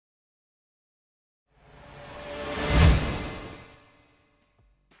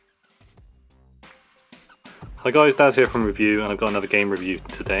Hi guys, Daz here from Review, and I've got another game review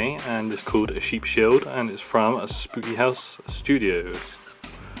today, and it's called A Sheep Shield, and it's from Spooky House Studios.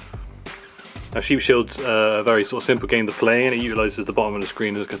 Now, Sheep Shield's a very sort of simple game to play, and it utilises the bottom of the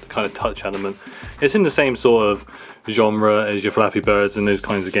screen as a kind of touch element. It's in the same sort of genre as your Flappy Birds and those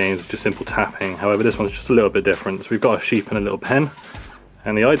kinds of games, just simple tapping. However, this one's just a little bit different. So we've got a sheep and a little pen,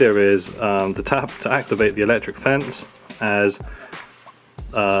 and the idea is to tap to activate the electric fence as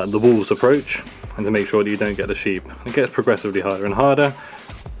the wolves approach, and to make sure that you don't get the sheep. It gets progressively harder and harder.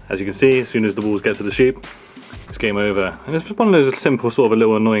 As you can see, as soon as the wolves get to the sheep, it's game over. And it's one of those simple sort of a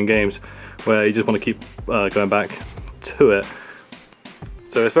little annoying games where you just want to keep going back to it.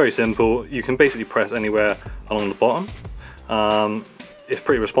 So it's very simple. You can basically press anywhere along the bottom. It's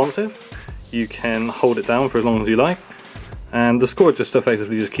pretty responsive. You can hold it down for as long as you like, and the score just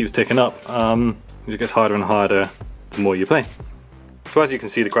effectively just keeps ticking up. It gets harder and harder the more you play. So as you can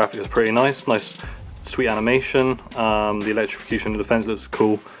see, the graphics is pretty nice sweet animation. The electrification of the fence looks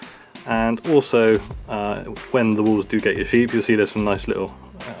cool, and also when the wolves do get your sheep, you'll see there's some nice little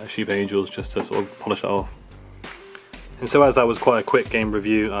sheep angels just to sort of polish that off. And so as that was quite a quick game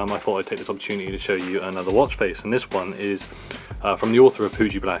review, I thought I'd take this opportunity to show you another watch face, and this one is from the author of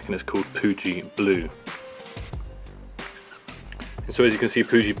Pujie Black, and it's called Pujie Blue. And so as you can see,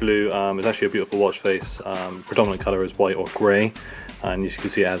 Pujie Blue is actually a beautiful watch face. Predominant colour is white or grey, and as you can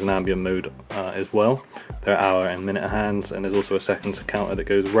see, it has an ambient mode as well. There are hour and minute hands, and there's also a seconds counter that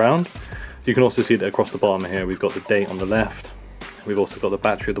goes around. You can also see that across the bottom here we've got the date on the left. We've also got the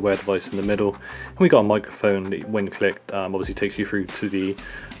battery of the wear device in the middle, and we've got a microphone that when clicked obviously takes you through to the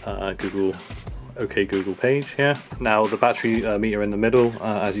Google page here. Now the battery meter in the middle,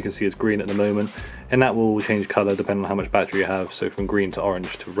 as you can see, is green at the moment, and that will change colour depending on how much battery you have, so from green to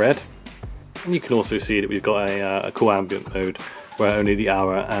orange to red. And you can also see that we've got a cool ambient mode where only the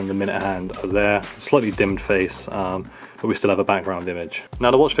hour and the minute hand are there. Slightly dimmed face, but we still have a background image. Now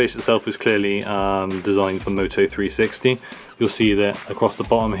the watch face itself is clearly designed for Moto 360. You'll see that across the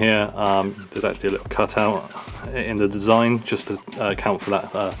bottom here there's actually a little cutout in the design just to account for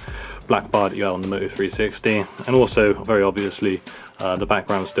that black bar that you have on the Moto 360, and also very obviously the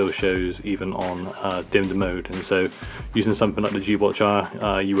background still shows even on dimmed mode, and so using something like the G-Watch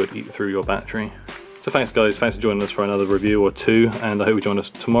R you would eat through your battery. So thanks guys, thanks for joining us for another review or two, and I hope you join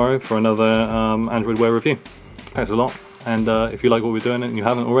us tomorrow for another Android Wear review. Thanks a lot, and if you like what we're doing and you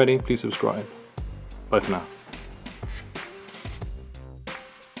haven't already, please subscribe. Bye for now.